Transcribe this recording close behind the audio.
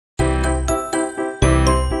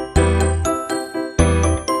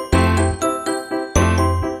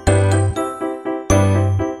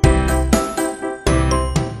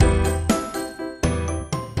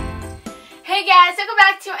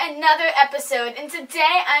another episode, and today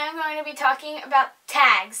I am going to be talking about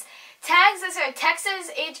tags. Tags is our Texas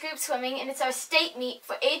age group swimming, and it's our state meet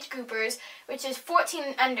for age groupers, which is 14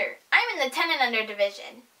 and under. I'm in the 10 and under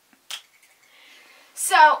division.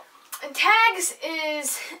 So, tags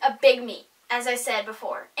is a big meet, as I said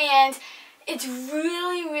before, and it's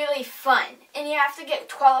really, really fun, and you have to get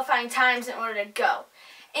qualifying times in order to go.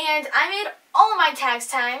 And I made all of my tags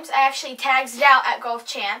times. I actually tagged it out at Golf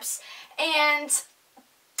Champs, and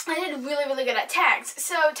I did really, really good at tags.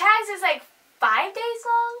 So tags is like 5 days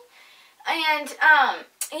long, and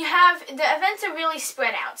the events are really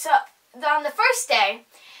spread out. So on the first day,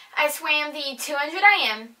 I swam the 200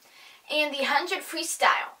 IM and the 100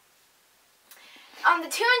 freestyle. On the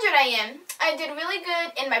 200 IM, I did really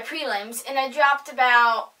good in my prelims, and I dropped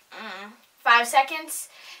about 5 seconds.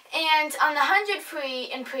 And on the 100 free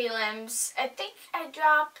in prelims, I think I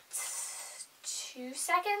dropped 2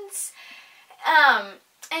 seconds.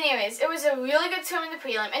 Anyways, it was a really good swim in the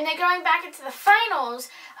prelim. And then going back into the finals,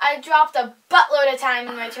 I dropped a buttload of time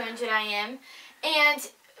in my 200 IM. And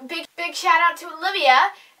big shout out to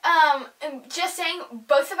Olivia. Just saying,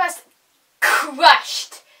 both of us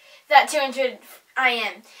crushed that 200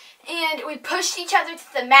 IM. And we pushed each other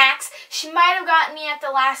to the max. She might have gotten me at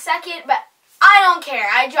the last second, but I don't care.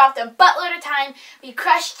 I dropped a buttload of time. We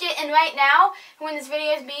crushed it, and right now, when this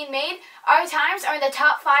video is being made, our times are in the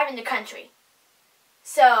top 5 in the country.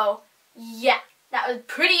 So, yeah, that was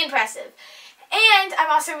pretty impressive. And I'm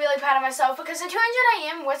also really proud of myself because the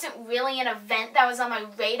 200 IM wasn't really an event that was on my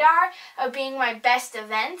radar of being my best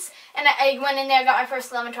events. And I went in there, got my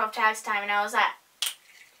first 11-12 tags time, and I was like,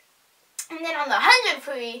 and then on the 100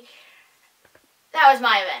 free, that was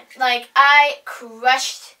my event. Like, I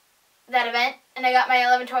crushed that event, and I got my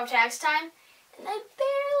 11-12 tags time, and I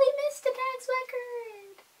barely missed the tags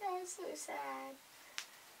record. That was so sad.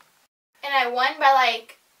 And I won by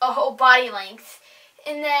like a whole body length.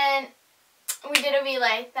 And then we did a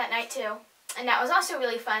relay that night too, and that was also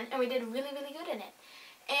really fun, and we did really, really good in it.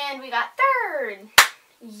 And we got 3rd.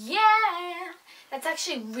 Yeah! That's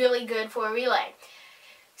actually really good for a relay.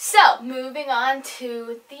 So, moving on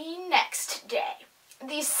to the next day.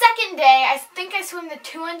 The second day, I think I swam the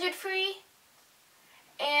 200 free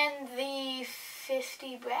and the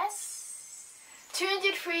 50 breast.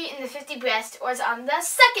 200 free and the 50 breast was on the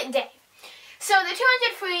second day. So the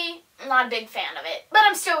 200 free, I'm not a big fan of it, but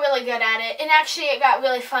I'm still really good at it. And actually, it got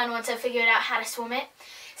really fun once I figured out how to swim it.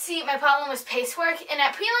 See, my problem was pace work, and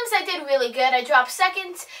at prelims I did really good. I dropped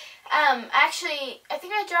seconds. Actually, I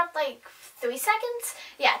think I dropped like 3 seconds?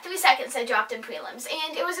 Yeah, 3 seconds I dropped in prelims.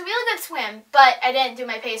 And it was a really good swim, but I didn't do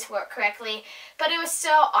my pace work correctly. But it was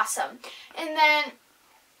still awesome. And then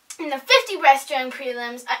in the 50 breast during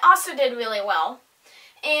prelims, I also did really well.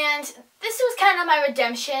 And this was kind of my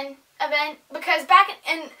redemption event, because back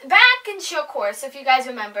in short course, if you guys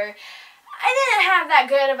remember, I didn't have that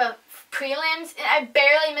good of a prelims, and I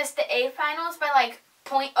barely missed the A finals by like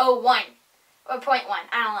 0.01 or 0.1,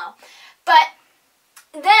 I don't know. But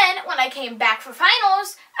then, when I came back for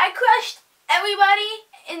finals, I crushed everybody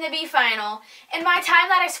in the B final. And my time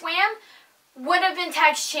that I swam would have been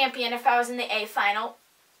tags champion if I was in the A final.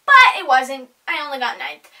 But it wasn't. I only got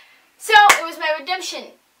 9th. So, it was my redemption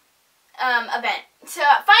event. So,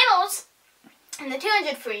 at finals, in the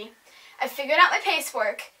 200 free, I figured out my pace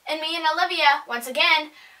work. And me and Olivia, once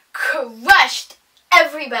again, crushed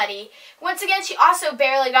everybody. Once again, she also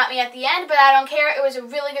barely got me at the end, but I don't care. It was a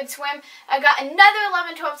really good swim. I got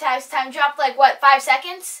another 11-12 tags time, dropped like, what, 5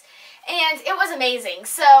 seconds? And it was amazing.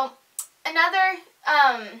 So, another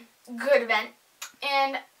good event,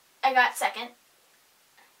 and I got 2nd.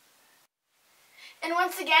 And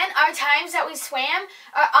once again, our times that we swam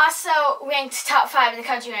are also ranked top 5 in the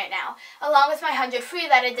country right now, along with my 100 free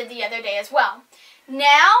that I did the other day as well.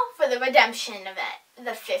 Now, for the redemption event,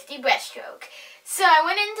 the 50 breaststroke. So I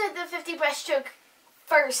went into the 50 breaststroke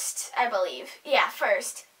first, I believe. Yeah,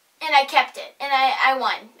 first. And I kept it. And I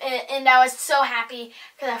won. And I was so happy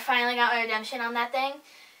because I finally got my redemption on that thing.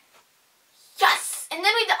 Yes! And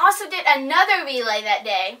then we also did another relay that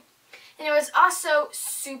day. And it was also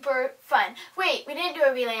super fun. Wait, we didn't do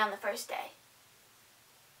a relay on the first day.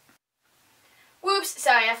 Whoops,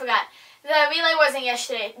 sorry, I forgot. The relay wasn't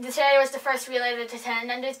yesterday. Today was the first relay that the 10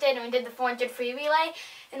 and unders did, and we did the 400 free relay.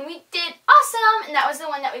 And we did awesome, and that was the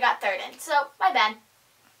one that we got 3rd in. So, my bad.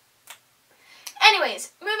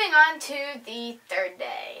 Anyways, moving on to the 3rd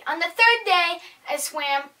day. On the 3rd day, I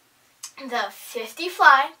swam the 50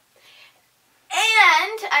 fly,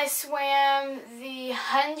 and I swam the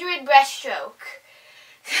 100 breaststroke.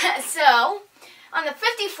 So, on the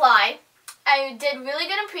 50 fly, I did really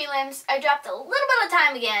good in prelims. I dropped a little bit of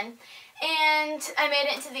time again. and I made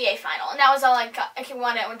it into the A final, and that was all I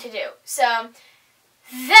wanted to do. So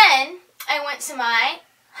then I went to my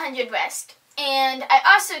 100 breast, and I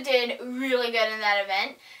also did really good in that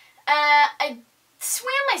event. I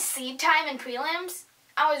swam my seed time in prelims.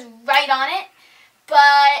 I was right on it,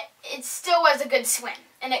 but it still was a good swim,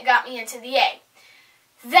 and it got me into the A.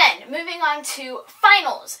 Then, moving on to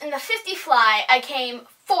finals. In the 50 fly, I came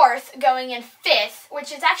 4th, going in 5th,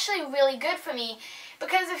 which is actually really good for me,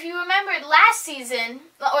 because if you remembered last season,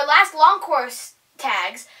 or last long course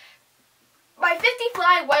tags, my 50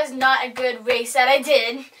 fly was not a good race that I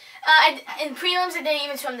did. In prelims, I didn't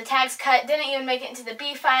even swim the tags cut, didn't even make it into the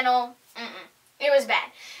B final. It was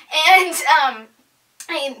bad.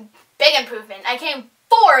 And, big improvement. I came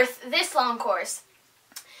 4th this long course.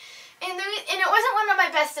 And it wasn't one of my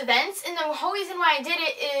best events, and the whole reason why I did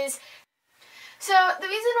it is, so the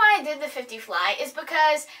reason why I did the 50 fly is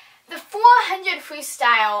because the 400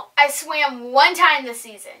 freestyle I swam one time this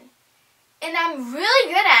season, and I'm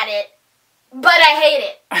really good at it, but I hate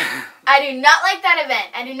it. I do not like that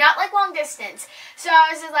event. I do not like long distance. So I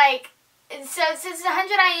was just like, so since the 100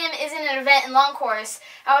 IM isn't an event in long course,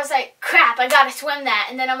 I was like, crap, I gotta swim that.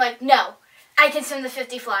 And then I'm like, no, I can swim the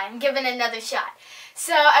 50 fly. I'm giving it another shot.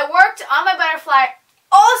 So I worked on my butterfly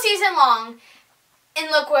all season long, and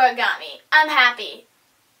look where it got me. I'm happy.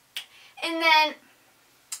 And then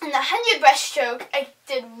in the 100 breaststroke, I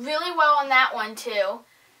did really well on that one too.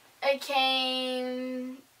 I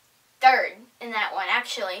came 3rd in that one,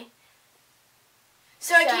 actually.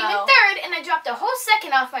 So I came in 3rd, and I dropped a whole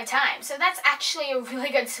second off my time. So that's actually a really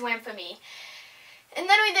good swim for me. And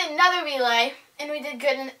then we did another relay, and we did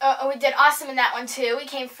good. We did awesome in that one too. We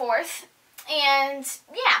came 4th, and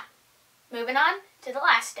yeah, moving on to the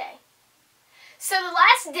last day. So the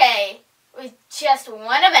last day was just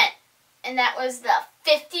one event, and that was the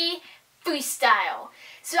 50 freestyle.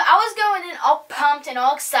 So I was going in all pumped and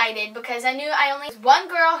all excited because I knew I only had one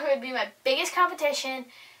girl who would be my biggest competition.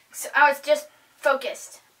 So I was just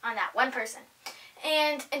focused on that one person.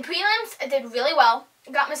 And in prelims, I did really well.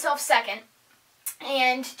 Got myself 2nd.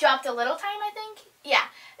 And dropped a little time, I think. Yeah,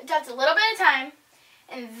 I dropped a little bit of time.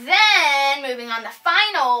 And then, moving on to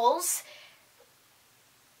finals,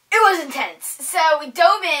 it was intense. So we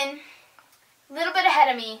dove in, a little bit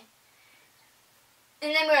ahead of me.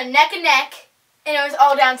 And then we were neck and neck. And it was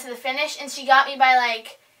all down to the finish. And she got me by,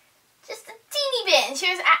 like, just a teeny bit.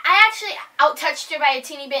 And I actually out-touched her by a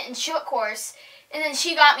teeny bit in short course. And then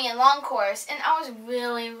she got me in long course. And I was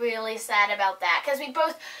really, really sad about that. Because we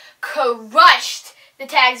both crushed the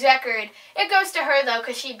tags record. It goes to her, though,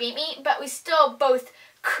 because she beat me. But we still both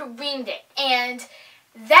creamed it. And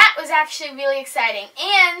that was actually really exciting.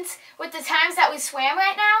 And with the times that we swam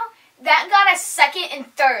right now, that got us 2nd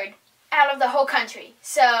and 3rd out of the whole country.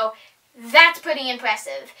 So that's pretty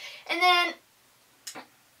impressive. And then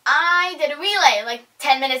I did a relay like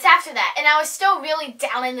 10 minutes after that, and I was still really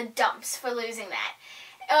down in the dumps for losing that.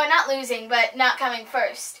 Or not losing, but not coming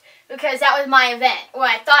first, because that was my event, or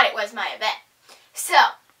I thought it was my event. So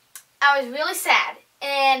I was really sad,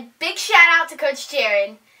 and big shout out to Coach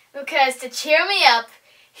Jared, because to cheer me up,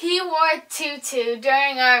 he wore a tutu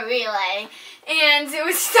during our relay, and it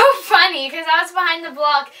was so funny, because I was behind the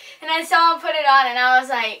block, and I saw him put it on, and I was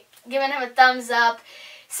like, giving him a thumbs up.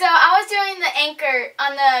 So I was doing the anchor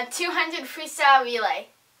on the 200 freestyle relay.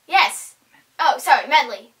 Yes. Oh, sorry,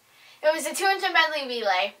 medley. It was a 200 medley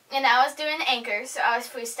relay, and I was doing the anchor, so I was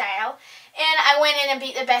freestyle. And I went in and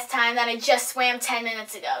beat the best time that I just swam 10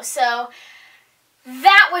 minutes ago. So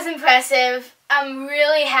that was impressive. I'm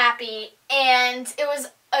really happy, and it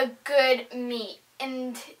was a good meet,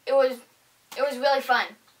 and it was really fun.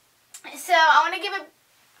 So I want to give a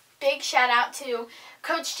big shout out to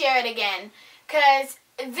Coach Jared again, because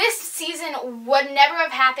this season would never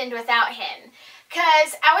have happened without him.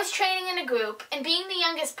 Because I was training in a group, and being the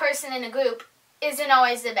youngest person in a group isn't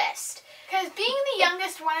always the best. Because being the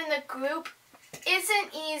youngest one in the group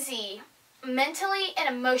isn't easy, mentally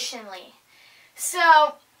and emotionally.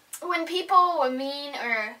 So when people were mean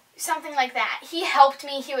or something like that, he helped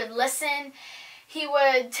me. He would listen. He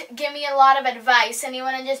would give me a lot of advice, and he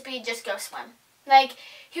wouldn't just go swim. Like,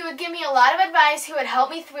 he would give me a lot of advice, he would help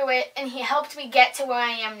me through it, and he helped me get to where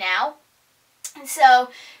I am now. And so,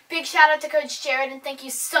 big shout out to Coach Jared, and thank you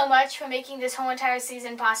so much for making this whole entire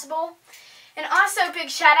season possible. And also, big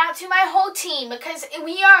shout out to my whole team, because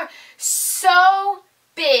we are so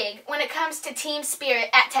big when it comes to team spirit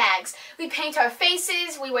at tags. We paint our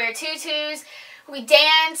faces, we wear tutus, we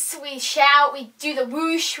dance, we shout, we do the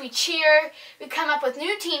whoosh, we cheer, we come up with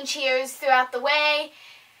new team cheers throughout the way.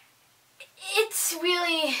 It's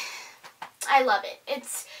really, I love it.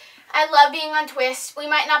 I love being on Twist. We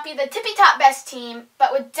might not be the tippy-top best team,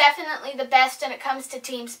 but we're definitely the best when it comes to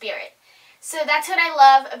team spirit. So that's what I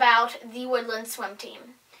love about the Woodland Swim Team.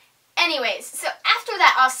 Anyways, so after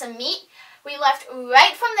that awesome meet, we left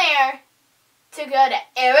right from there to go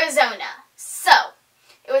to Arizona. So,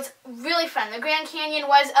 it was really fun. The Grand Canyon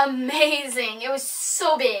was amazing. It was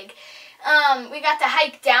so big. We got to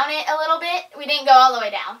hike down it a little bit. We didn't go all the way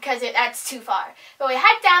down because that's too far. But we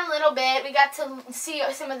hiked down a little bit. We got to see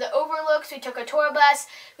some of the overlooks. We took a tour bus.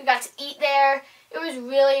 We got to eat there. It was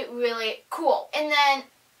really, really cool. And then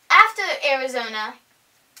after Arizona,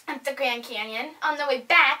 at the Grand Canyon, on the way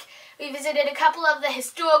back, we visited a couple of the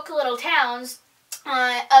historic little towns we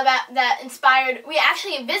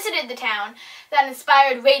actually visited the town that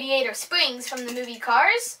inspired Radiator Springs from the movie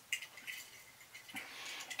Cars.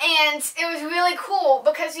 And it was really cool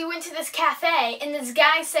because we went to this cafe and this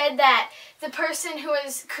guy said that the person who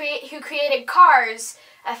created Cars,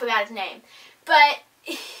 I forgot his name, but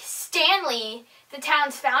Stanley, the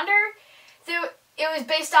town's founder, it was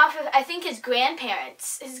based off of, I think, his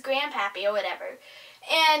grandparents, his grandpappy or whatever.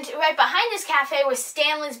 And right behind this cafe was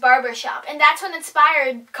Stanley's Barber Shop, and that's what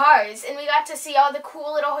inspired Cars. And we got to see all the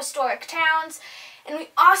cool little historic towns. And we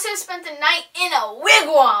also spent the night in a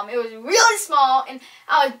wigwam. It was really small, and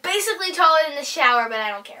I was basically taller than the shower, but I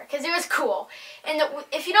don't care, because it was cool. And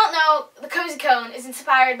if you don't know, the Cozy Cone is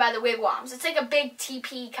inspired by the wigwams. It's like a big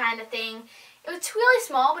teepee kind of thing. It's really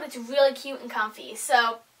small, but it's really cute and comfy.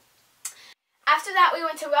 So after that, we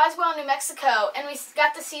went to Roswell, New Mexico, and we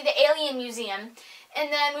got to see the Alien Museum. And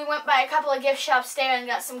then we went by a couple of gift shops there and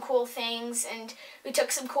got some cool things, and we took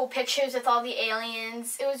some cool pictures with all the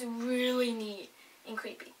aliens. It was really neat and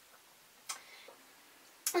creepy.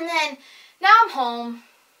 And then, now I'm home,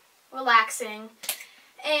 relaxing,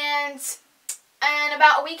 and in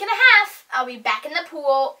about a week and a half, I'll be back in the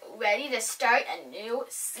pool, ready to start a new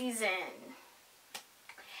season.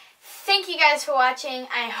 Thank you guys for watching.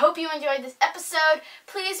 I hope you enjoyed this episode.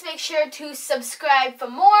 Please make sure to subscribe for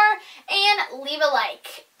more and leave a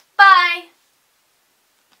like. Bye!